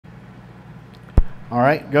All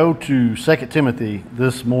right, go to 2 Timothy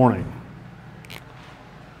this morning.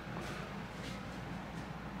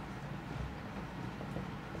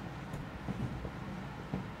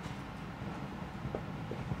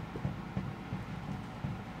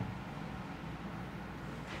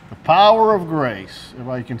 The power of grace.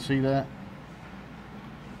 Everybody can see that?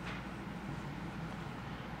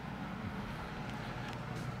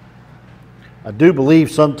 I do believe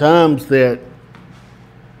sometimes that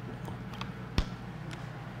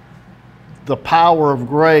the power of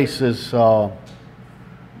grace is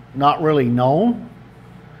not really known.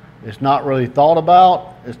 It's not really thought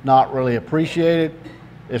about. It's not really appreciated.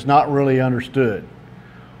 It's not really understood.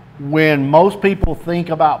 When most people think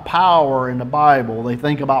about power in the Bible, they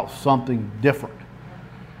think about something different.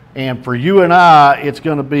 And for you and I, it's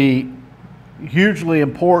going to be hugely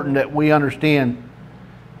important that we understand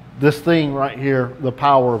this thing right here, the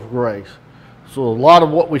power of grace. So a lot of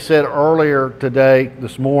what we said earlier today,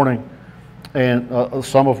 this morning, and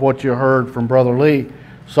some of what you heard from Brother Lee,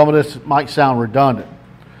 some of this might sound redundant.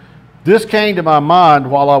 This came to my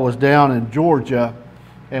mind while I was down in Georgia,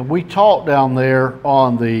 and we talked down there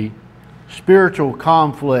on the spiritual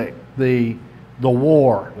conflict, the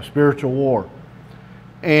war, the spiritual war.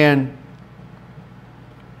 And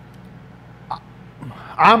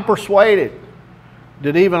I'm persuaded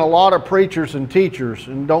that even a lot of preachers and teachers,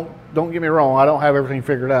 and don't get me wrong, I don't have everything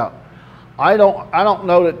figured out. I don't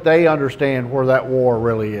know that they understand where that war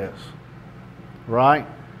really is, right?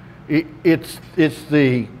 It's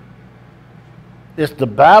the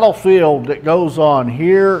battlefield that goes on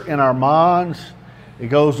here in our minds. It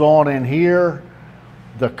goes on in here.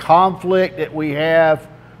 The conflict that we have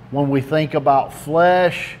when we think about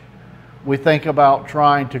flesh, we think about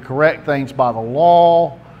trying to correct things by the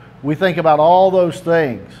law. We think about all those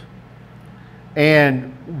things.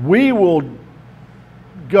 And we will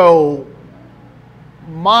go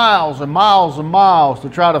miles and miles and miles to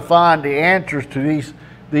try to find the answers to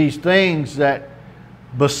these things that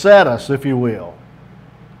beset us, if you will.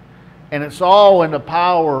 And it's all in the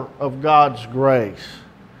power of God's grace.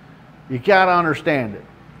 You got to understand it.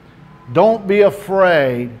 Don't be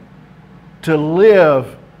afraid to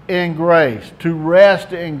live in grace, to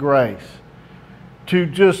rest in grace, to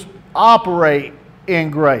just operate in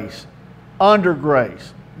grace, under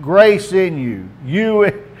grace, grace in you.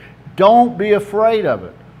 You don't be afraid of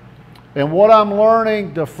it. And what I'm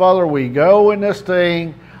learning, the further we go in this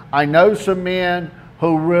thing, I know some men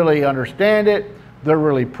who really understand it. They're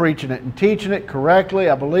really preaching it and teaching it correctly,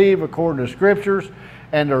 I believe, according to Scriptures.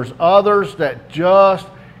 And there's others that just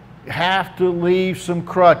have to leave some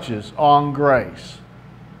crutches on grace.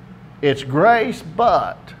 It's grace,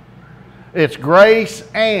 but it's grace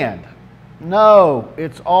and. No,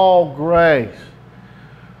 it's all grace.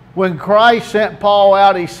 When Christ sent Paul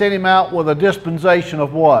out, he sent him out with a dispensation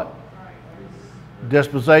of what?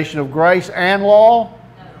 Dispensation of grace and law?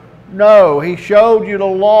 No, he showed you the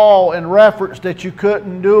law in reference that you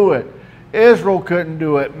couldn't do it. Israel couldn't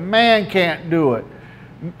do it. Man can't do it.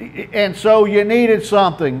 And so you needed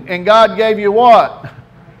something. And God gave you what?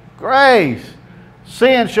 Grace.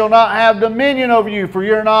 Sin shall not have dominion over you, for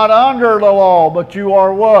you're not under the law, but you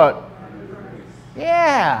are what?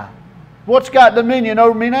 Yeah. What's got dominion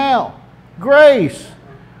over me now? Grace.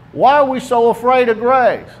 Why are we so afraid of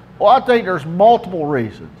grace? Well, I think there's multiple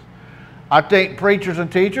reasons. I think preachers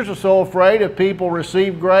and teachers are so afraid if people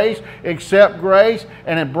receive grace, accept grace,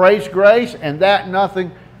 and embrace grace, and that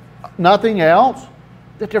nothing else,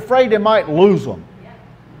 that they're afraid they might lose them.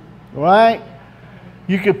 Right?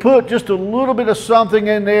 You could put just a little bit of something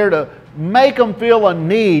in there to make them feel a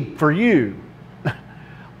need for you.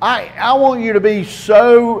 I want you to be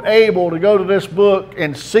so able to go to this book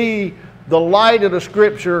and see the light of the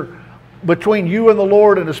Scripture between you and the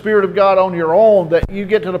Lord and the Spirit of God on your own, that you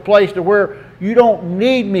get to the place to where you don't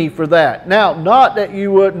need me for that. Now, not that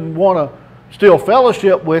you wouldn't want to still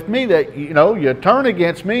fellowship with me, that you turn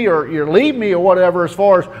against me or you leave me or whatever as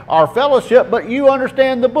far as our fellowship, but you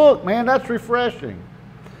understand the book, man. That's refreshing.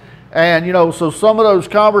 And, so some of those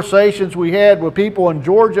conversations we had with people in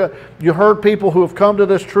Georgia, you heard people who have come to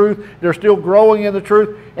this truth, they're still growing in the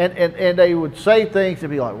truth, and they would say things and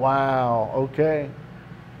be like, wow, okay.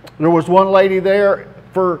 There was one lady there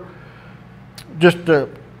for just to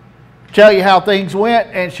tell you how things went,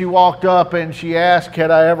 and she walked up and she asked, had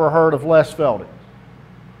I ever heard of Les Feldy?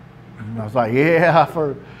 And I was like, yeah, I've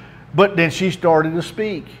heard. But then she started to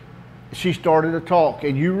speak. She started to talk,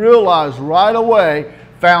 and you realize right away,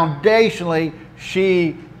 foundationally,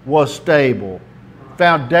 she was stable.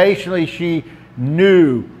 Foundationally, she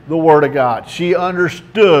knew the Word of God. She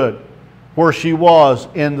understood where she was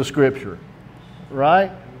in the Scripture.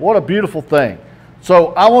 Right? What a beautiful thing.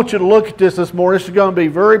 So I want you to look at this morning. This is going to be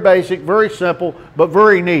very basic, very simple, but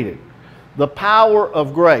very needed. The power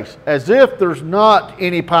of grace. As if there's not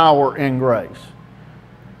any power in grace.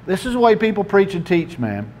 This is the way people preach and teach,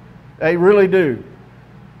 man. They really do.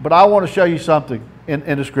 But I want to show you something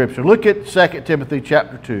in the Scripture. Look at 2 Timothy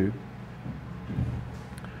chapter 2.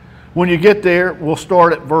 When you get there, we'll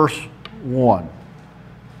start at verse 1.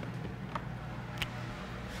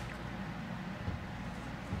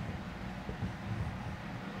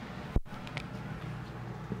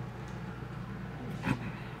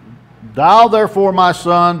 Thou therefore, my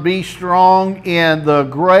son, be strong in the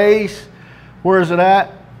grace. Where is it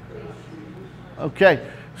at? Okay,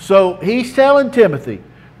 so he's telling Timothy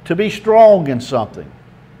to be strong in something.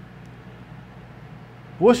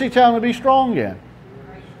 What's he telling him to be strong in?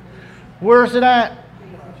 Where is it at?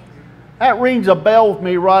 That rings a bell with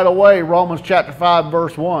me right away. Romans chapter 5,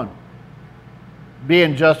 verse 1.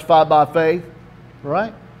 Being justified by faith,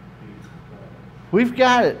 right? We've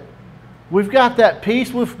got it. We've got that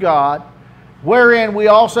peace with God, wherein we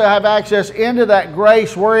also have access into that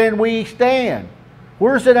grace wherein we stand.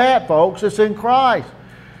 Where's it at, folks? It's in Christ.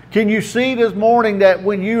 Can you see this morning that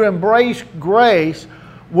when you embrace grace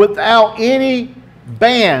without any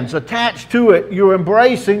bands attached to it, you're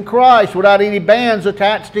embracing Christ without any bands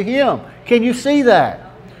attached to Him? Can you see that?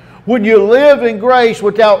 When you live in grace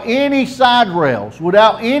without any side rails,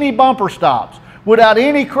 without any bumper stops, without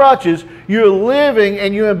any crutches, you're living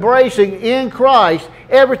and you're embracing in Christ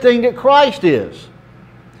everything that Christ is.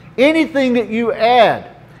 Anything that you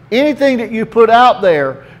add, anything that you put out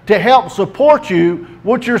there to help support you,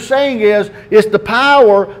 what you're saying is, it's the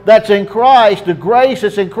power that's in Christ, the grace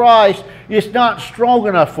that's in Christ, it's not strong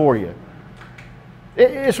enough for you.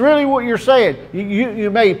 It's really what you're saying. You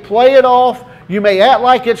may play it off. You may act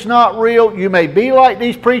like it's not real. You may be like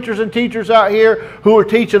these preachers and teachers out here who are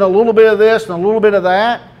teaching a little bit of this and a little bit of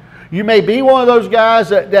that. You may be one of those guys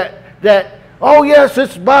that oh yes,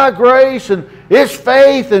 it's by grace and it's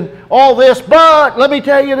faith and all this, but let me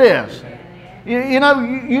tell you this. You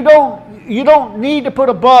don't need to put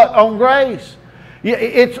a but on grace.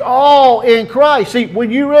 It's all in Christ. See, when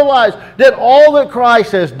you realize that all that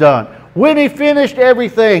Christ has done, when He finished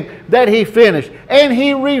everything that He finished, and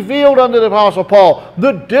He revealed unto the Apostle Paul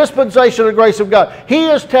the dispensation of the grace of God, He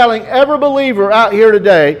is telling every believer out here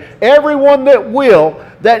today, everyone that will,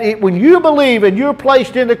 that when you believe and you're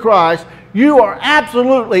placed into Christ, you are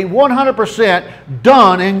absolutely 100%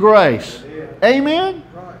 done in grace. Amen?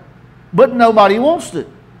 But nobody wants it.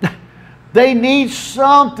 They need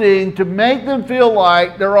something to make them feel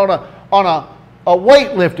like they're on a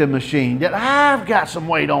weightlifting machine, that I've got some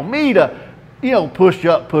weight on me to, push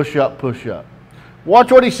up, push up, push up.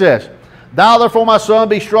 Watch what he says. Thou therefore, my son,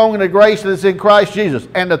 be strong in the grace that is in Christ Jesus.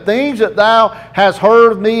 And the things that thou hast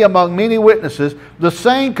heard of me among many witnesses, the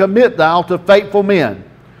same commit thou to faithful men,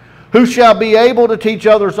 who shall be able to teach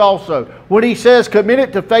others also. When he says commit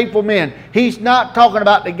it to faithful men, he's not talking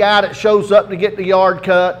about the guy that shows up to get the yard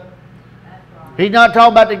cut. He's not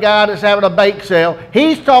talking about the guy that's having a bake sale.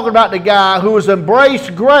 He's talking about the guy who has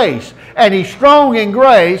embraced grace, and he's strong in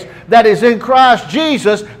grace that is in Christ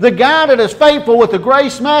Jesus. The guy that is faithful with the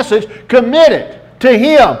grace message, committed to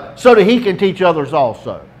Him so that he can teach others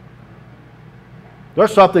also.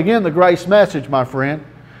 There's something in the grace message, my friend.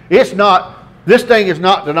 This thing is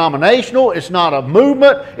not denominational. It's not a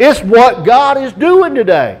movement. It's what God is doing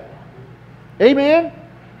today. Amen?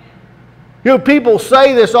 People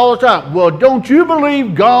say this all the time. Well, don't you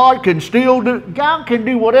believe God can still do? God can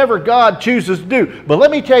do whatever God chooses to do. But let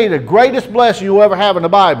me tell you the greatest blessing you'll ever have in the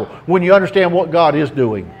Bible, when you understand what God is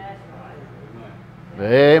doing.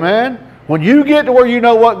 Amen? When you get to where you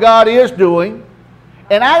know what God is doing,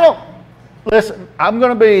 and listen, I'm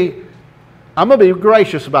going to be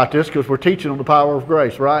gracious about this because we're teaching on the power of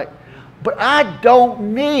grace, right? But I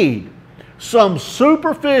don't need some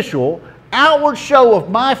superficial outward show of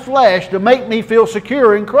my flesh to make me feel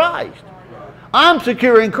secure in Christ. I'm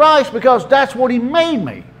secure in Christ because that's what He made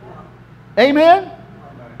me. Amen?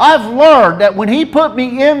 I've learned that when He put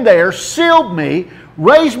me in there, sealed me,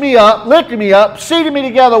 raised me up, lifted me up, seated me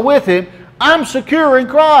together with Him, I'm secure in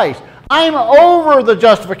Christ. I'm over the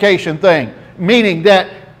justification thing, meaning that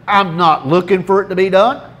I'm not looking for it to be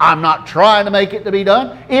done. I'm not trying to make it to be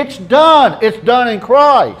done. It's done. It's done in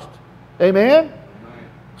Christ. Amen?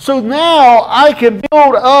 So now I can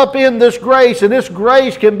build up in this grace, and this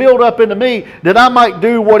grace can build up into me, that I might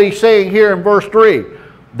do what he's saying here in verse 3.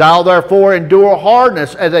 Thou therefore endure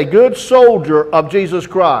hardness as a good soldier of Jesus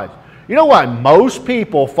Christ. You know why most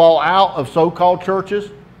people fall out of so-called churches?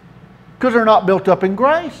 Because they're not built up in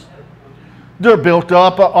grace. They're built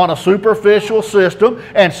up on a superficial system,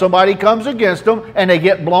 and somebody comes against them and they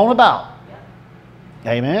get blown about.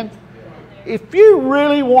 Amen? If you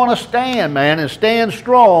really want to stand, man, and stand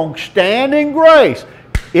strong, stand in grace.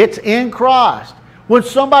 It's in Christ. When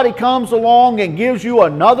somebody comes along and gives you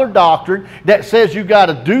another doctrine that says you got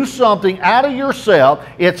to do something out of yourself,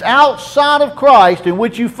 it's outside of Christ in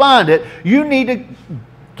which you find it, you need to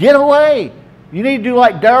get away. You need to do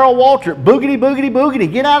like Darrell Waltrip, boogity, boogity,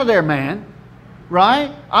 boogity. Get out of there, man.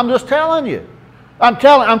 Right? I'm just telling you. I'm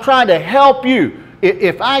trying to help you.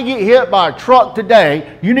 If I get hit by a truck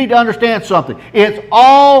today, you need to understand something. It's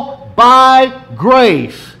all by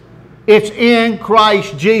grace. It's in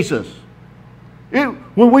Christ Jesus.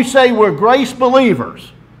 When we say we're grace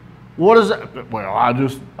believers, what is that? Well,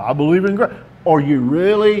 I believe in grace. Are you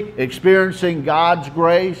really experiencing God's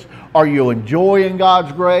grace? Are you enjoying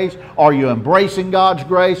God's grace? Are you embracing God's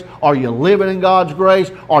grace? Are you living in God's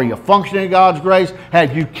grace? Are you functioning in God's grace?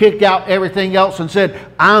 Have you kicked out everything else and said,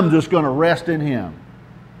 I'm just going to rest in Him?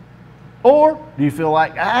 Or do you feel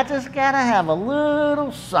like, I just got to have a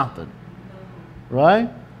little something? Right?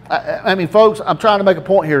 I mean, folks, I'm trying to make a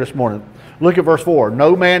point here this morning. Look at verse 4.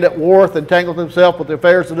 No man that warreth entangleth himself with the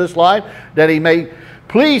affairs of this life, that he may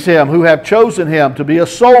please him who have chosen him to be a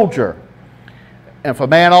soldier. And if a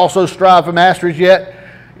man also strive for masteries, yet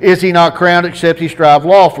is he not crowned except he strive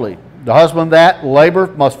lawfully. The husband that labor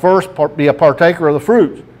must first be a partaker of the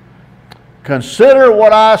fruits. Consider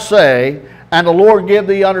what I say, and the Lord give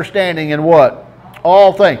thee understanding in what?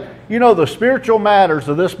 All things. You know, the spiritual matters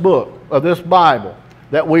of this book, of this Bible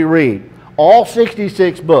that we read, all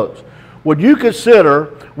 66 books, when you consider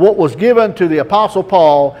what was given to the Apostle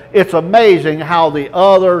Paul, it's amazing how the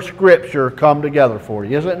other Scripture come together for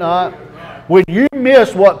you, is it not? When you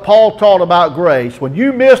miss what Paul taught about grace, when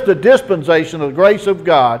you miss the dispensation of the grace of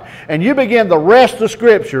God, and you begin to wrest the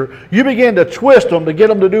Scripture, you begin to twist them to get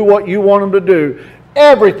them to do what you want them to do,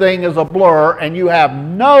 everything is a blur, and you have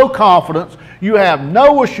no confidence, you have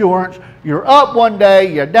no assurance. You're up one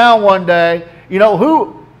day, you're down one day. You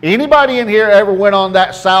know, anybody in here ever went on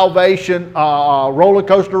that salvation roller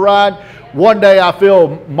coaster ride? One day I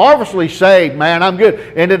feel marvelously saved, man, I'm good.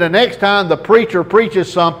 And then the next time the preacher preaches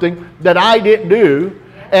something that I didn't do,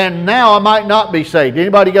 and now I might not be saved.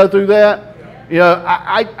 Anybody go through that? You know,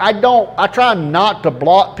 I try not to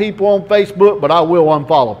block people on Facebook, but I will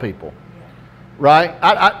unfollow people. Right?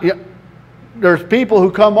 There's people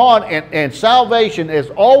who come on, and salvation has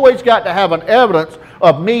always got to have an evidence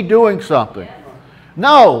of me doing something.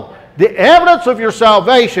 No, the evidence of your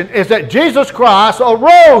salvation is that Jesus Christ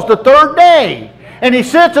arose the third day, and He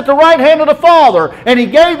sits at the right hand of the Father, and He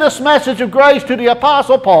gave this message of grace to the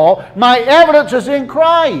Apostle Paul. My evidence is in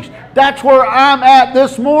Christ. That's where I'm at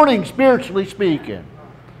this morning, spiritually speaking.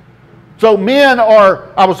 So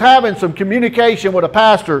I was having some communication with a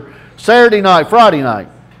pastor Friday night,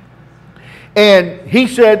 and he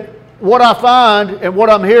said, what I find and what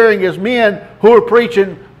I'm hearing is men who are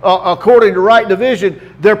preaching according to right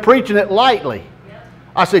division, they're preaching it lightly.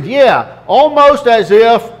 I said, yeah, almost as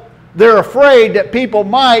if they're afraid that people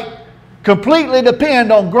might completely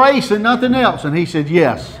depend on grace and nothing else. And he said,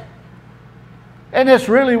 yes. And that's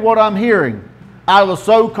really what I'm hearing out of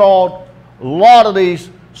a lot of these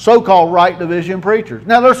so-called right division preachers.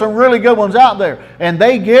 Now, there's some really good ones out there, and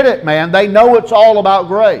they get it, man. They know it's all about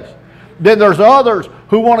grace. Then there's others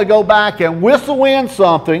who want to go back and whistle in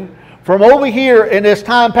something from over here in this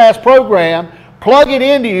time past program, plug it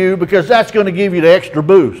into you because that's going to give you the extra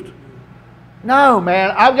boost. No, man,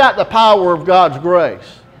 I've got the power of God's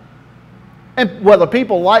grace. And whether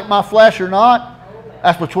people like my flesh or not,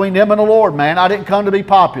 that's between them and the Lord, man. I didn't come to be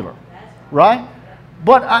popular, right?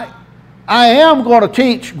 But I am going to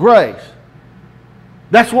teach grace.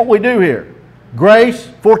 That's what we do here. Grace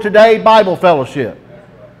for Today Bible Fellowship,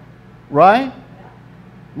 right?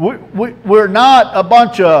 We're not a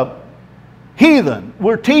bunch of heathen.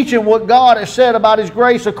 We're teaching what God has said about His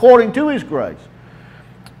grace according to His grace.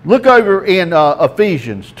 Look over in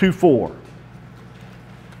Ephesians 2:4.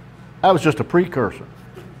 That was just a precursor.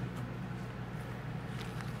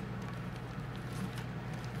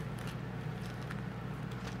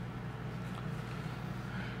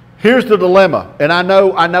 Here's the dilemma, and I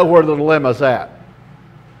know where the dilemma's at.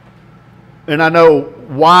 And I know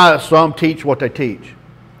why some teach what they teach.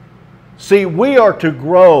 See, we are to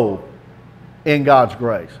grow in God's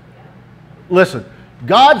grace. Listen,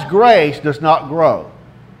 God's grace does not grow.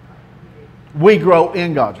 We grow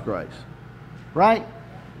in God's grace. Right?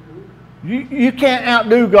 You can't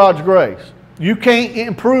outdo God's grace. You can't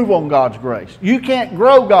improve on God's grace. You can't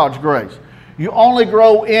grow God's grace. You only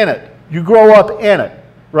grow in it. You grow up in it.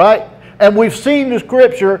 Right? And we've seen the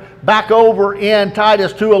scripture back over in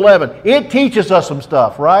Titus 2:11. It teaches us some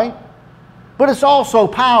stuff, right? But it's also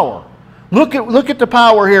power. Look at the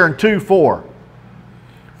power here in 2:4.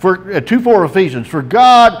 For 2:4 Ephesians. For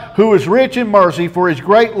God, who is rich in mercy, for his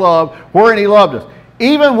great love, wherein he loved us,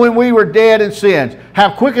 even when we were dead in sins,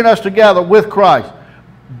 have quickened us together with Christ.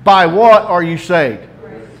 By what are you saved?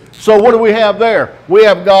 So what do we have there? We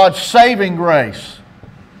have God's saving grace.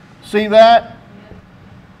 See that?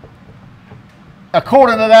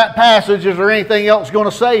 According to that passage, is there anything else going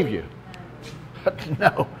to save you?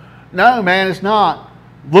 No. No, man, it's not.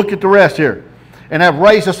 Look at the rest here. And have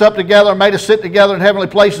raised us up together and made us sit together in heavenly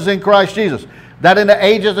places in Christ Jesus, that in the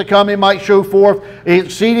ages to come he might show forth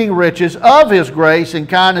exceeding riches of his grace and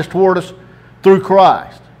kindness toward us through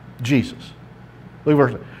Christ Jesus. Look at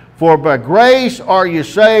verse 8. For by grace are you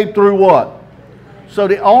saved through what? So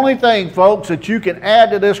the only thing, folks, that you can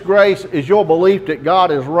add to this grace is your belief that God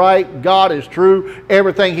is right, God is true,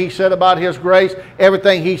 everything he said about his grace,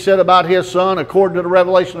 everything he said about his Son, according to the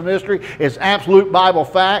revelation of mystery, is absolute Bible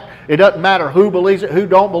fact. It doesn't matter who believes it, who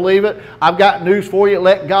don't believe it. I've got news for you.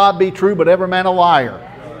 Let God be true, but every man a liar.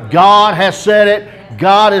 God has said it.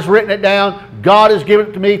 God has written it down. God has given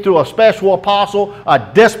it to me through a special apostle, a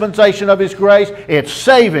dispensation of his grace. It's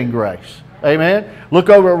saving grace. Amen. Look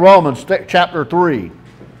over at Romans chapter 3.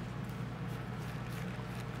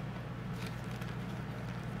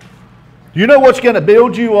 You know what's going to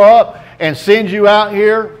build you up and send you out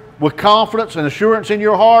here with confidence and assurance in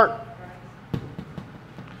your heart?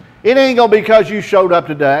 It ain't going to be because you showed up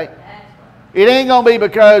today. It ain't going to be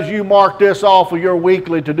because you marked this off of your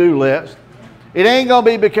weekly to-do list. It ain't going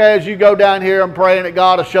to be because you go down here and praying that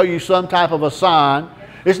God will show you some type of a sign.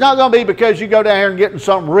 It's not going to be because you go down here and get in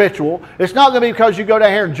some ritual. It's not going to be because you go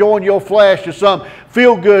down here and join your flesh to some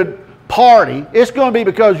feel-good party. It's going to be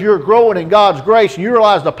because you're growing in God's grace and you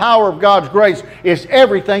realize the power of God's grace is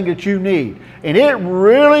everything that you need. And it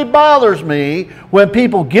really bothers me when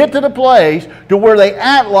people get to the place to where they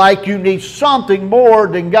act like you need something more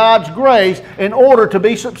than God's grace in order to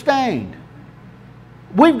be sustained.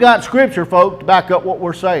 We've got scripture, folks, to back up what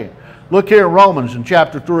we're saying. Look here in Romans in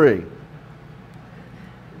chapter 3.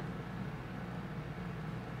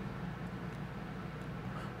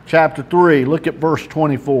 Chapter 3, look at verse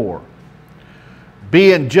 24.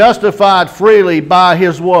 Being justified freely by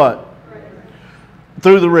his what?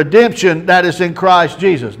 Through the redemption that is in Christ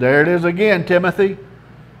Jesus. There it is again, Timothy.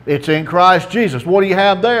 It's in Christ Jesus. What do you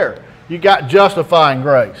have there? You got justifying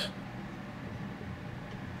grace.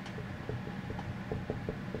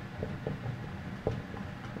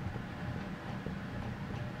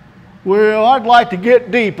 Well, I'd like to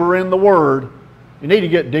get deeper in the Word. You need to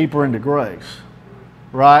get deeper into grace.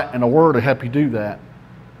 Right? And the Word will help you do that.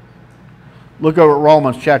 Look over at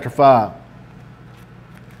Romans chapter 5.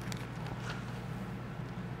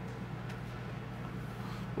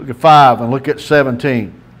 Look at 5 and look at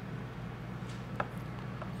 17.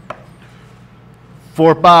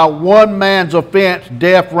 For by one man's offense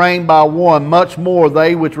death reigned by one, much more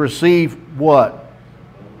they which receive what?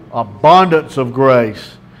 Abundance of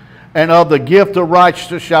grace. And of the gift of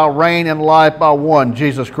righteousness shall reign in life by one,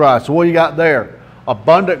 Jesus Christ. So what do you got there?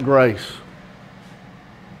 Abundant grace.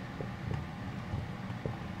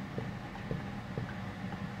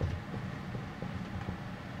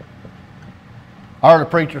 I heard a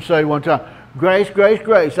preacher say one time, grace, grace,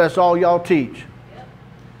 grace, that's all y'all teach. Yep.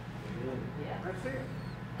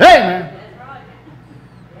 Hey, man. Right.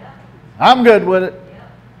 Yep. I'm good with it.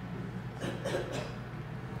 Yep.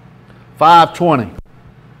 5:20.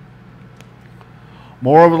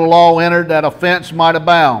 Moreover, the law entered that offense might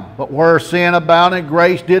abound. But where sin abounded,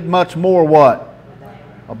 grace did much more what?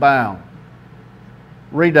 Abound.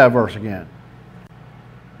 Read that verse again.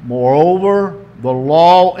 Moreover, the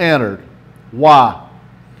law entered. Why?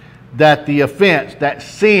 That the offense, that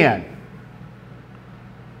sin,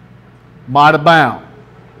 might abound.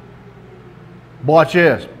 Watch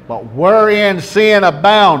this. But wherein sin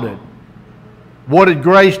abounded, what did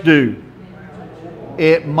grace do?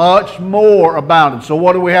 It much more abounded. So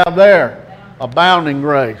what do we have there? Abounding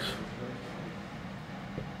grace.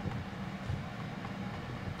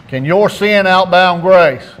 Can your sin outbound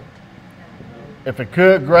grace? If it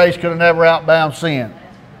could, grace could have never outbound sin.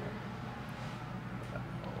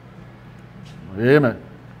 Amen.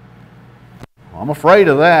 I'm afraid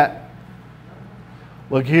of that.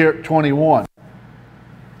 Look here at 21.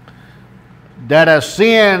 That as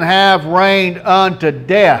sin have reigned unto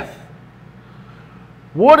death.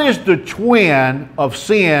 What is the twin of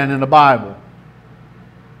sin in the Bible?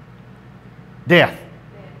 Death.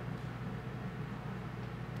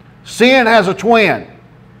 Sin has a twin.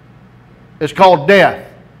 It's called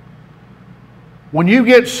death. When you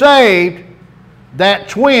get saved, that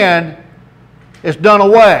twin is done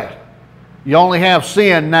away. You only have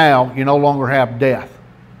sin now. You no longer have death,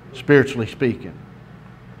 spiritually speaking.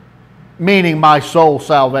 Meaning my soul's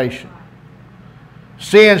salvation.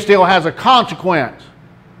 Sin still has a consequence.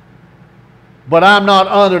 But I'm not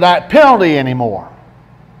under that penalty anymore.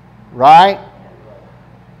 Right?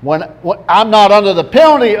 When I'm not under the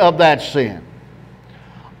penalty of that sin.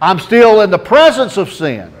 I'm still in the presence of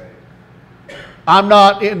sin. I'm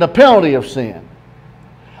not in the penalty of sin.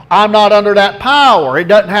 I'm not under that power. It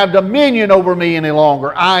doesn't have dominion over me any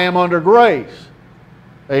longer. I am under grace.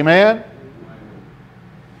 Amen?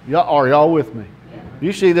 Are y'all with me?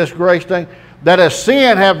 You see this grace thing? That as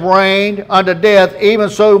sin have reigned unto death, even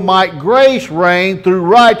so might grace reign through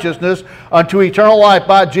righteousness unto eternal life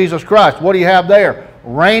by Jesus Christ. What do you have there?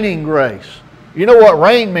 Reigning grace. You know what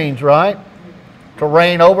reign means, right? To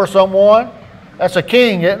reign over someone. That's a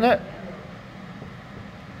king, isn't it?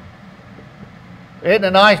 Isn't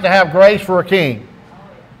it nice to have grace for a king?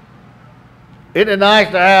 Isn't it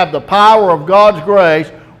nice to have the power of God's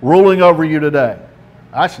grace ruling over you today?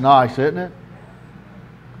 That's nice, isn't it?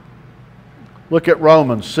 Look at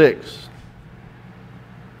Romans 6.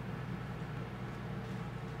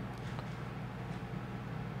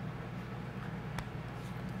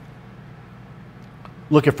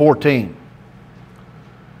 Look at 14.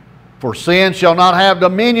 For sin shall not have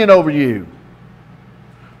dominion over you.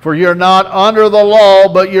 For you're not under the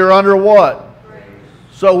law, but you're under what? Grace.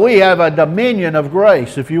 So we have a dominion of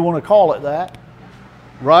grace, if you want to call it that.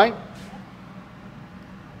 Right?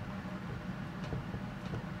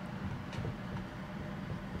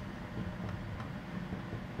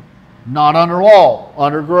 Not under law,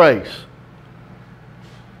 under grace.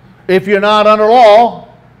 If you're not under law,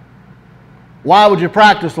 why would you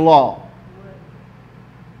practice the law?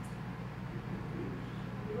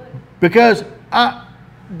 Because,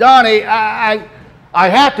 Donnie, I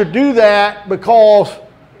have to do that because,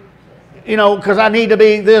 because I need to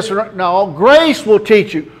be this. No, grace will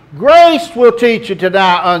teach you. Grace will teach you to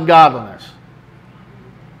deny ungodliness.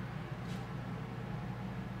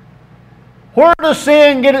 Where does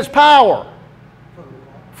sin get its power?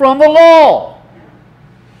 From the law.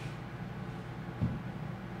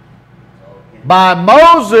 By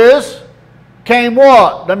Moses came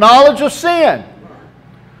what? The knowledge of sin.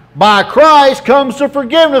 By Christ comes the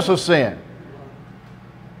forgiveness of sin.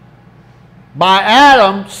 By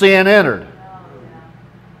Adam, sin entered.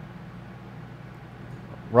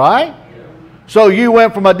 Right? So you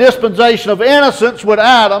went from a dispensation of innocence with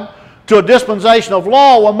Adam to a dispensation of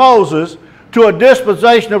law with Moses to a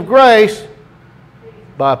dispensation of grace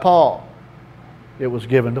by Paul. It was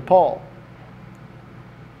given to Paul.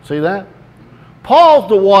 See that? Paul's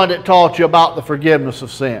the one that taught you about the forgiveness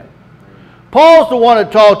of sin. Paul's the one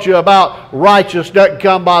that taught you about righteousness doesn't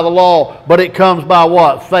come by the law, but it comes by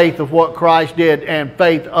what? Faith of what Christ did and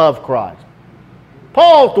faith of Christ.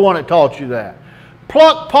 Paul's the one that taught you that.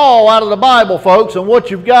 Pluck Paul out of the Bible, folks, and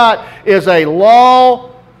what you've got is a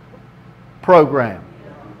law program.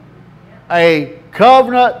 A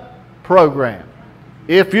covenant program.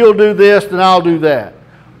 If you'll do this, then I'll do that.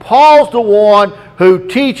 Paul's the one who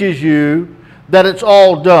teaches you that it's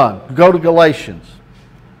all done. Go to Galatians.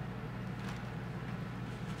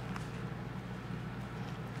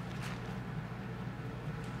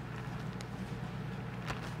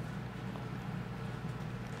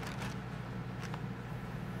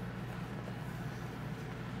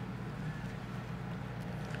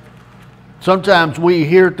 Sometimes we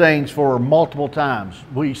hear things for multiple times.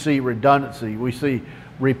 We see redundancy. We see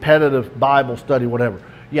repetitive Bible study, whatever.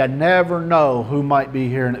 You never know who might be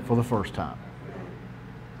hearing it for the first time.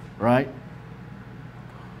 Right?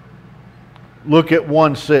 Look at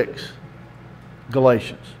 1:6,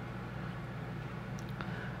 Galatians.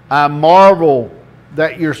 I marvel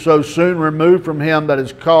that you're so soon removed from him that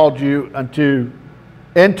has called you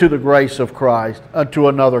into the grace of Christ, unto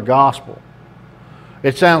another gospel.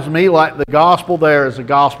 It sounds to me like the gospel there is the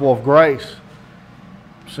gospel of grace.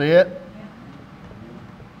 See it?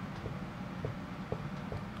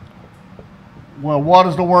 Well, what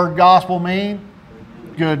does the word gospel mean?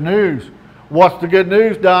 Good news. What's the good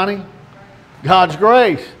news, Donnie? God's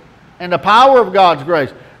grace and the power of God's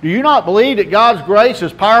grace. Do you not believe that God's grace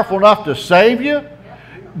is powerful enough to save you?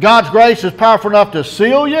 God's grace is powerful enough to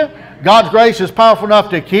seal you? God's grace is powerful enough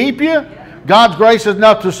to keep you? God's grace is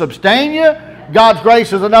enough to sustain you? God's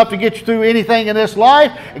grace is enough to get you through anything in this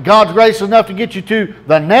life. God's grace is enough to get you to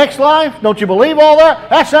the next life. Don't you believe all that?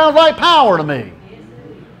 That sounds like power to me.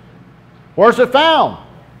 Where's it found?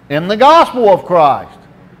 In the gospel of Christ.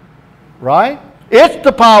 Right? It's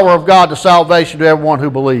the power of God to salvation to everyone who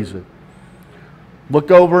believes it. Look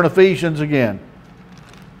over in Ephesians again.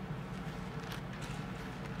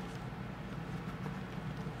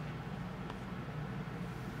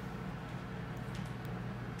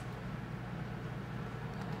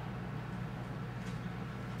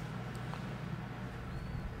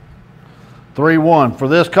 Three one. For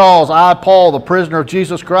this cause I, Paul, the prisoner of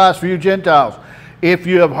Jesus Christ, for you Gentiles, if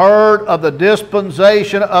you have heard of the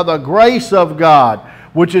dispensation of the grace of God,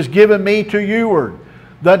 which is given me to youward.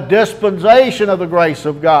 The dispensation of the grace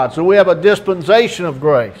of God. So we have a dispensation of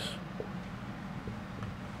grace.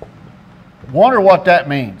 Wonder what that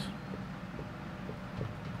means.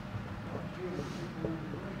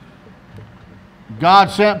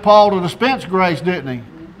 God sent Paul to dispense grace, didn't he?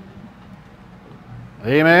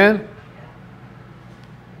 Amen.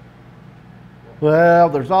 Well,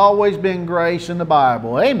 there's always been grace in the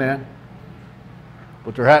Bible. Amen.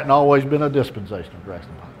 But there hadn't always been a dispensation of grace in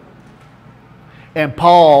the Bible. And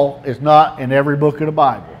Paul is not in every book of the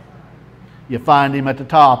Bible. You find him at the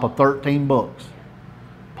top of 13 books.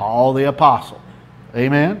 Paul the Apostle.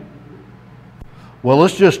 Amen? Well,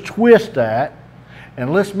 let's just twist that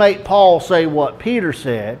and let's make Paul say what Peter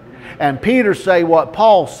said, and Peter say what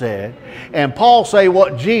Paul said, and Paul say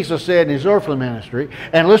what Jesus said in his earthly ministry,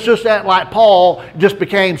 and let's just act like Paul just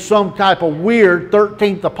became some type of weird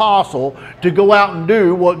 13th apostle to go out and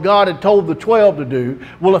do what God had told the 12 to do.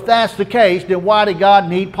 Well, if that's the case, then why did God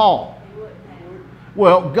need Paul?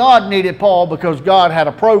 Well, God needed Paul because God had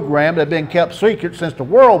a program that had been kept secret since the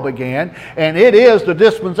world began, and it is the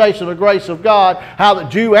dispensation of the grace of God, how the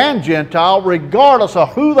Jew and Gentile, regardless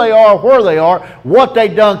of who they are, where they are, what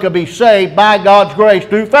they've done, can be saved by God's grace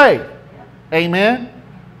through faith. Amen?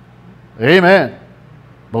 Amen.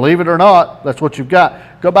 Believe it or not, that's what you've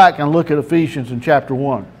got. Go back and look at Ephesians in chapter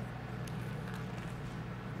 1.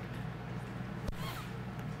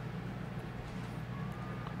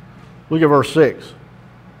 Look at verse 6.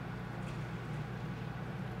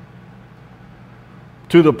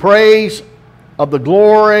 To the praise of the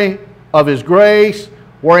glory of His grace,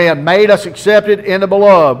 where He had made us accepted in the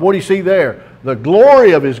beloved. What do you see there? The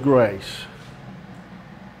glory of His grace.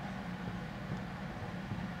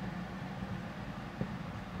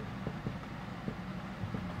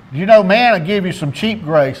 You know, man will give you some cheap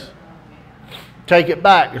grace. Take it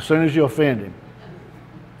back as soon as you offend him.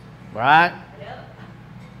 Right?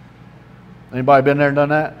 Anybody been there and done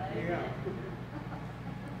that?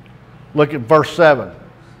 Look at verse 7.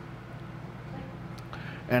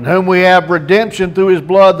 And whom we have redemption through His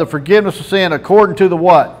blood, the forgiveness of sin, according to the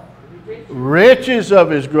what? Riches of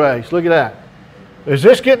His grace. Look at that. Is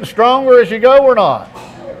this getting stronger as you go or not?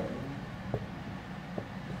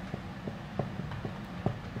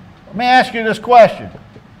 Let me ask you this question.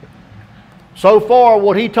 So far,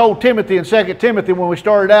 what he told Timothy in 2 Timothy when we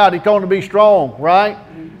started out, he told him to be strong, right?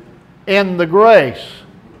 In the grace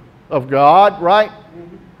of God, right?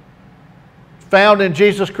 Found in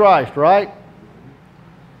Jesus Christ, right?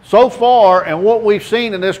 So far, and what we've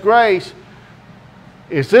seen in this grace,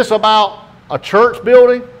 is this about a church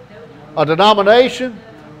building, a denomination,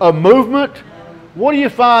 a movement? What do you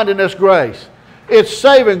find in this grace? It's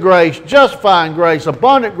saving grace, justifying grace,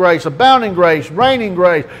 abundant grace, abounding grace, reigning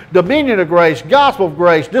grace, dominion of grace, gospel of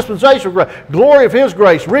grace, dispensation of grace, glory of His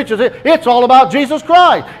grace, riches. It's all about Jesus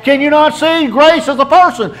Christ. Can you not see grace as a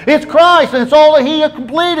person? It's Christ, and it's all that He had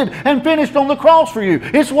completed and finished on the cross for you.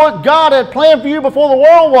 It's what God had planned for you before the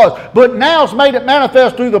world was, but now it's made it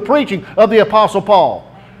manifest through the preaching of the Apostle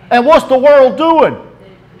Paul. And what's the world doing?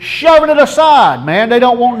 Shoving it aside, man. They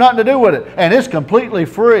don't want nothing to do with it. And it's completely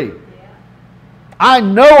free. I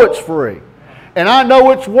know it's free. And I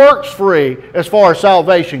know it's works free as far as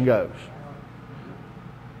salvation goes.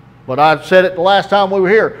 But I said it the last time we were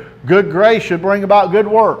here. Good grace should bring about good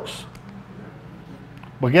works.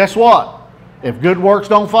 But guess what? If good works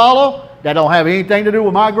don't follow, that don't have anything to do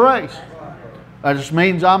with my grace. That just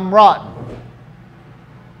means I'm rotten.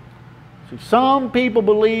 See, some people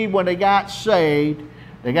believe when they got saved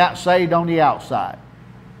on the outside.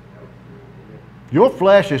 Your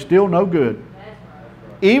flesh is still no good.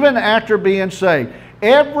 Even after being saved.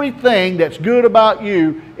 Everything that's good about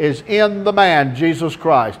you is in the man, Jesus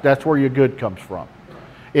Christ. That's where your good comes from.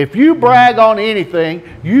 If you brag on anything,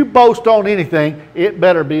 you boast on anything, it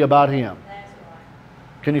better be about Him.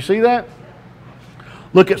 Can you see that?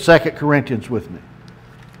 Look at 2 Corinthians with me.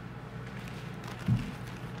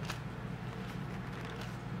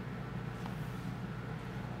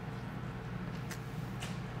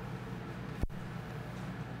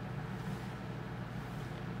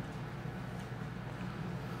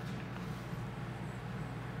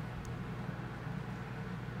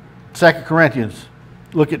 Second Corinthians,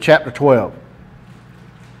 look at chapter 12.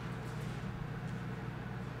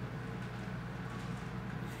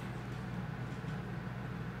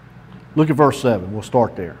 Look at verse 7. We'll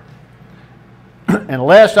start there. And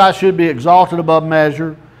lest I should be exalted above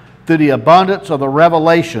measure through the abundance of the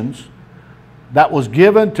revelations that was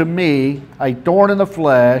given to me, a thorn in the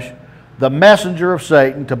flesh, the messenger of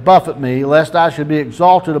Satan, to buffet me, lest I should be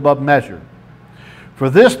exalted above measure. For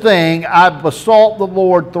this thing I besought the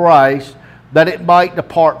Lord thrice, that it might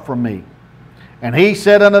depart from me. And he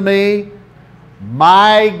said unto me,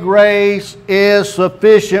 my grace is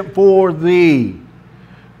sufficient for thee,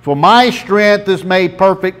 for my strength is made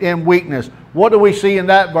perfect in weakness. What do we see in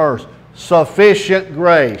that verse? Sufficient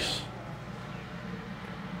grace.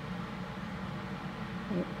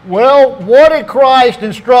 Well, what did Christ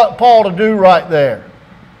instruct Paul to do right there?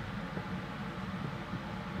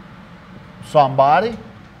 Somebody?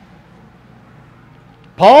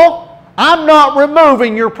 Paul, I'm not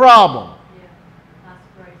removing your problem.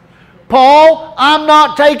 Paul, I'm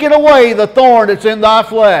not taking away the thorn that's in thy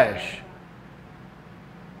flesh.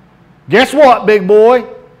 Guess what, big boy?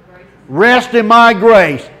 Rest in my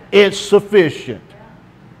grace. It's sufficient.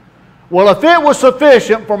 Well, if it was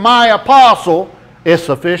sufficient for my apostle, it's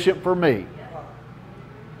sufficient for me.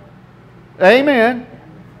 Amen.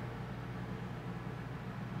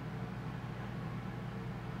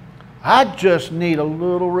 I just need a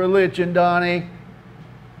little religion, Donnie.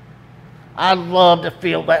 I'd love to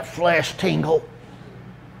feel that flesh tingle.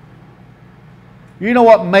 You know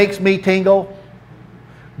what makes me tingle?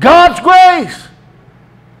 God's grace.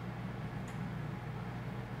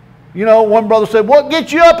 You know, one brother said, what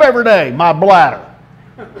gets you up every day? My bladder.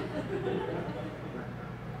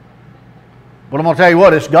 But I'm going to tell you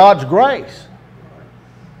what, it's God's grace.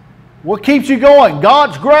 What keeps you going?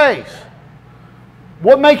 God's grace.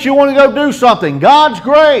 What makes you want to go do something? God's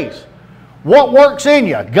grace. What works in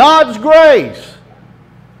you? God's grace.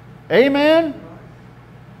 Amen?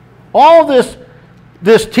 All this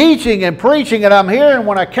teaching and preaching that I'm hearing,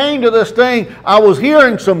 when I came to this thing, I was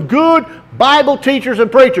hearing some good Bible teachers and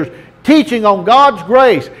preachers teaching on God's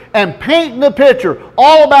grace and painting the picture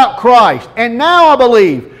all about Christ. And now I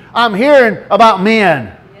believe I'm hearing about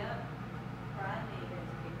men.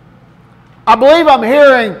 I believe I'm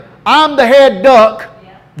hearing, I'm the head duck,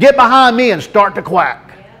 get behind me and start to quack.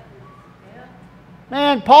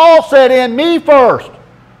 Man, Paul said, in me first.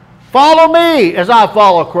 Follow me as I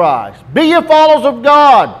follow Christ. Be ye followers of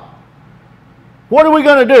God. What are we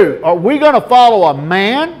going to do? Are we going to follow a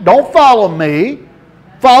man? Don't follow me.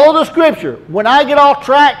 Follow the Scripture. When I get off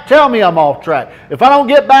track, tell me I'm off track. If I don't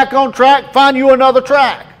get back on track, find you another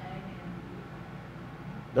track.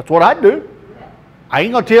 That's what I do. I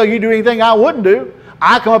ain't going to tell you to do anything I wouldn't do.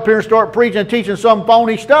 I come up here and start preaching and teaching some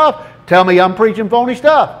phony stuff. Tell me I'm preaching phony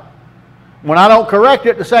stuff. When I don't correct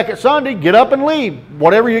it the second Sunday, get up and leave.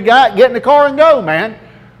 Whatever you got, get in the car and go, man.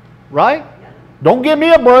 Right? Don't give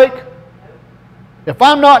me a break. If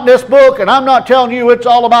I'm not in this book and I'm not telling you it's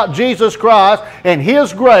all about Jesus Christ and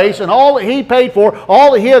His grace and all that He paid for,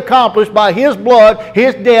 all that He accomplished by His blood,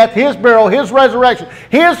 His death, His burial, His resurrection,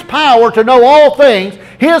 His power to know all things,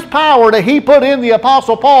 His power that He put in the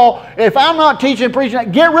Apostle Paul, if I'm not teaching and preaching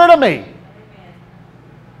that, get rid of me.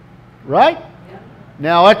 Right?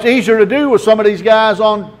 Now, that's easier to do with some of these guys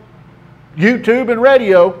on YouTube and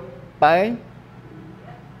radio. Bang.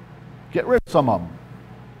 Get rid of some of them.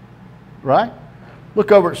 Right?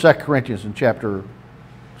 Look over at 2 Corinthians chapter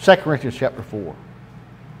 4.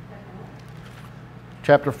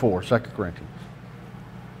 Chapter 4, 2 Corinthians.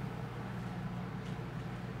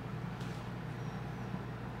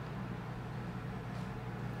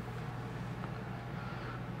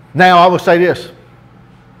 Now, I will say this.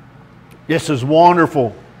 This is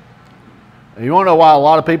wonderful. And you want to know why a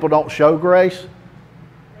lot of people don't show grace?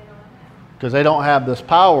 Because they don't have this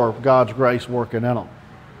power of God's grace working in them.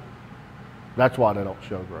 That's why they don't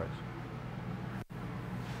show grace.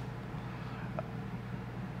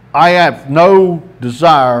 I have no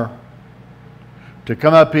desire to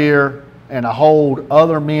come up here and to hold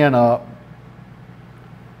other men up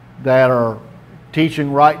that are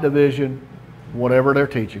teaching right division, whatever they're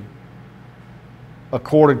teaching,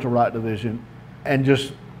 according to right division, and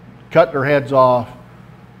just cut their heads off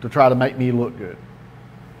to try to make me look good.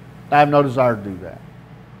 I have no desire to do that.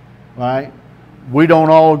 Right? We don't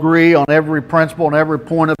all agree on every principle and every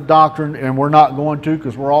point of doctrine, and we're not going to,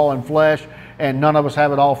 because we're all in flesh and none of us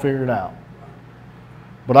have it all figured out.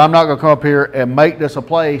 But I'm not going to come up here and make this a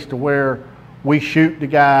place to where we shoot the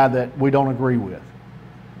guy that we don't agree with.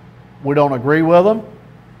 We don't agree with him.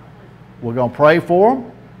 We're going to pray for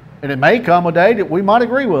him. And it may come a day that we might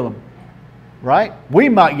agree with him. Right? We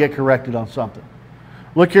might get corrected on something.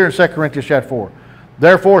 Look here in 2 Corinthians chapter 4.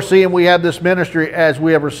 Therefore, seeing we have this ministry as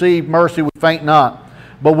we have received mercy, we faint not.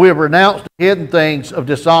 But we have renounced the hidden things of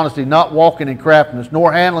dishonesty, not walking in craftiness,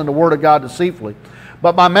 nor handling the word of God deceitfully,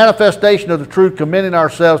 but by manifestation of the truth, commending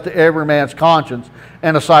ourselves to every man's conscience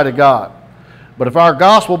and the sight of God. But if our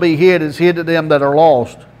gospel be hid, it is hid to them that are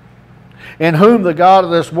lost, in whom the God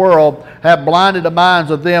of this world hath blinded the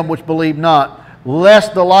minds of them which believe not,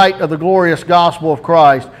 lest the light of the glorious gospel of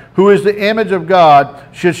Christ, who is the image of God,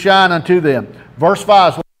 should shine unto them. Verse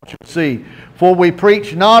 5 is what I want you to see. For we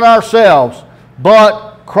preach not ourselves, but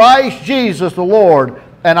Christ Jesus the Lord,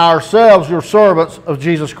 and ourselves your servants of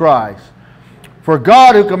Jesus Christ. For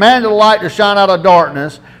God, who commanded the light to shine out of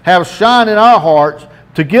darkness, hath shined in our hearts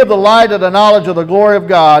to give the light of the knowledge of the glory of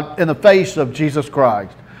God in the face of Jesus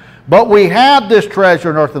Christ. But we have this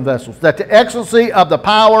treasure in earthen vessels, that the excellency of the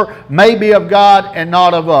power may be of God and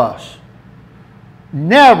not of us.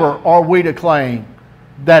 Never are we to claim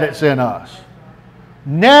that it's in us.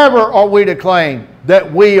 Never are we to claim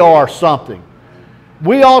that we are something.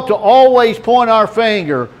 We ought to always point our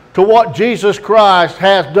finger to what Jesus Christ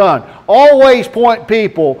has done. Always point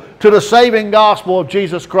people to the saving gospel of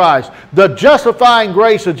Jesus Christ, the justifying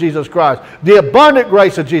grace of Jesus Christ, the abundant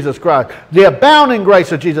grace of Jesus Christ, the abounding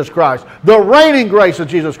grace of Jesus Christ, the reigning grace of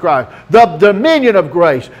Jesus Christ, the dominion of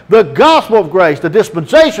grace, the gospel of grace, the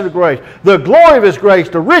dispensation of grace, the glory of His grace,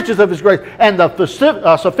 the riches of His grace, and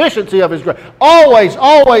the sufficiency of His grace. Always,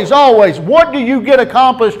 always, always. What do you get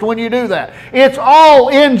accomplished when you do that? It's all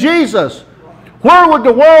in Jesus. Where would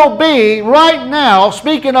the world be right now,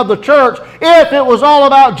 speaking of the church, if it was all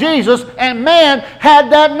about Jesus and man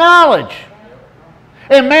had that knowledge?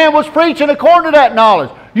 And man was preaching according to that knowledge.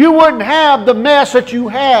 You wouldn't have the mess that you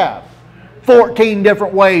have. 14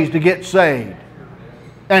 different ways to get saved.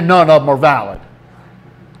 And none of them are valid.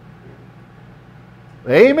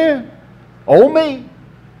 Amen. Oh me.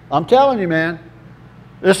 I'm telling you, man.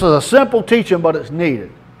 This is a simple teaching, but it's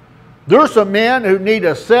needed. There's some men who need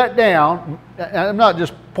to sit down. I'm not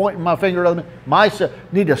just pointing my finger at them. Myself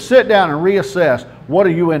need to sit down and reassess. What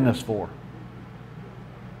are you in this for?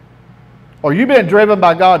 Are you being driven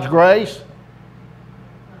by God's grace?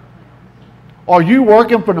 Are you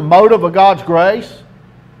working from the motive of God's grace?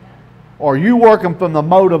 Or are you working from the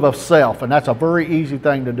motive of self? And that's a very easy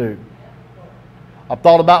thing to do. I've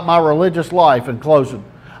thought about my religious life in closing.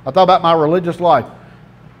 I thought about my religious life.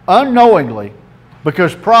 Unknowingly,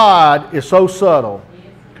 because pride is so subtle,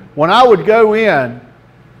 when I would go in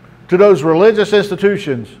to those religious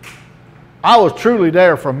institutions, I was truly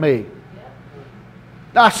there for me.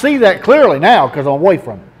 I see that clearly now because I'm away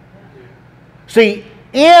from it. See,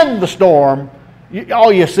 in the storm,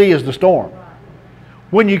 all you see is the storm.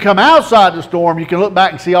 When you come outside the storm, you can look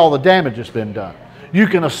back and see all the damage that's been done. You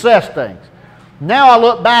can assess things. Now I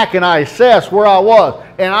look back and I assess where I was,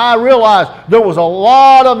 and I realized there was a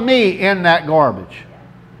lot of me in that garbage.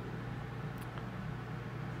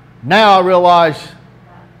 Now I realize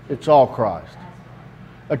it's all Christ.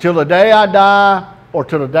 Until the day I die or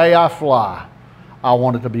till the day I fly, I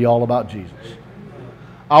want it to be all about Jesus.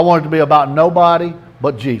 I want it to be about nobody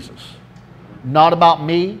but Jesus. Not about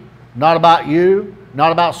me, not about you,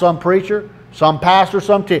 not about some preacher, some pastor,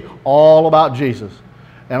 some teacher. All about Jesus.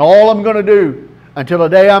 And all I'm going to do until the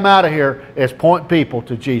day I'm out of here is point people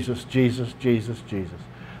to Jesus, Jesus, Jesus, Jesus.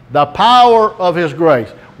 The power of His grace.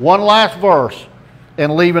 One last verse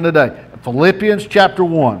and leaving today. Philippians chapter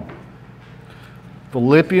 1.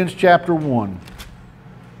 Philippians chapter 1.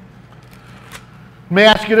 Let me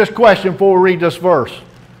ask you this question before we read this verse.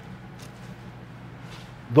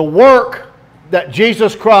 The work that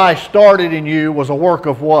Jesus Christ started in you was a work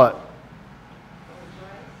of what?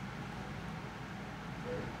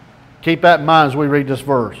 Keep that in mind as we read this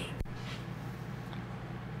verse.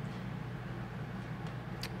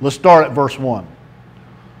 Let's start at verse 1.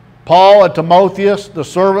 Paul and Timotheus, the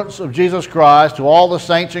servants of Jesus Christ, to all the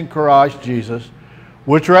saints in Christ Jesus,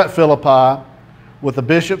 which are at Philippi, with the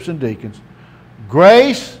bishops and deacons,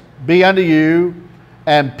 grace be unto you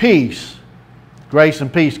and peace. Grace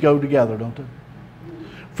and peace go together, don't they?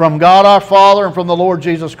 From God our Father and from the Lord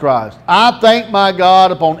Jesus Christ. I thank my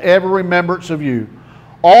God upon every remembrance of you,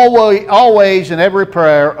 always in every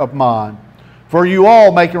prayer of mine, for you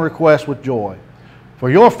all making request with joy, for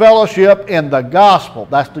your fellowship in the gospel,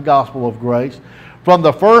 that's the gospel of grace, from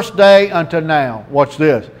the first day unto now. Watch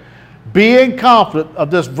this. Being confident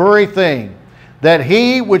of this very thing, that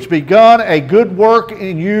He which begun a good work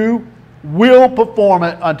in you will perform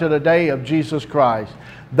it unto the day of Jesus Christ.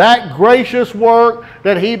 That gracious work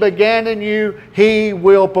that He began in you, He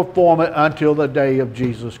will perform it until the day of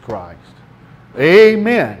Jesus Christ.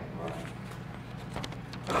 Amen.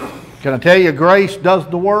 Can I tell you, grace does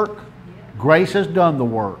the work? Grace has done the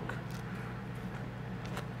work.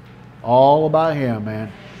 All about Him,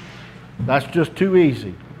 man. That's just too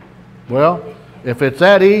easy. Well, if it's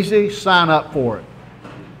that easy, sign up for it.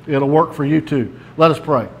 It'll work for you too. Let us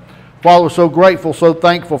pray. Father, we're so grateful, so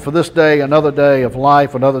thankful for this day, another day of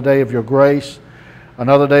life, another day of your grace,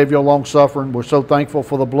 another day of your long suffering. We're so thankful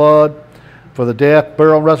for the blood, for the death,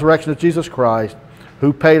 burial, and resurrection of Jesus Christ,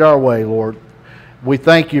 who paid our way, Lord. We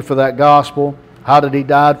thank you for that gospel. How did He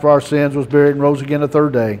died for our sins, was buried, and rose again the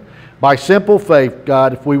third day. By simple faith,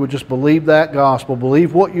 God, if we would just believe that gospel,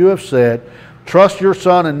 believe what you have said, trust your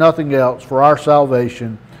Son and nothing else for our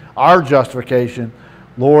salvation, our justification,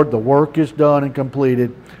 Lord, the work is done and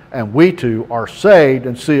completed, and we too are saved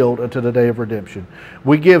and sealed unto the day of redemption.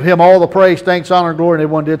 We give Him all the praise, thanks, honor, and glory, and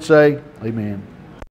everyone did say, amen.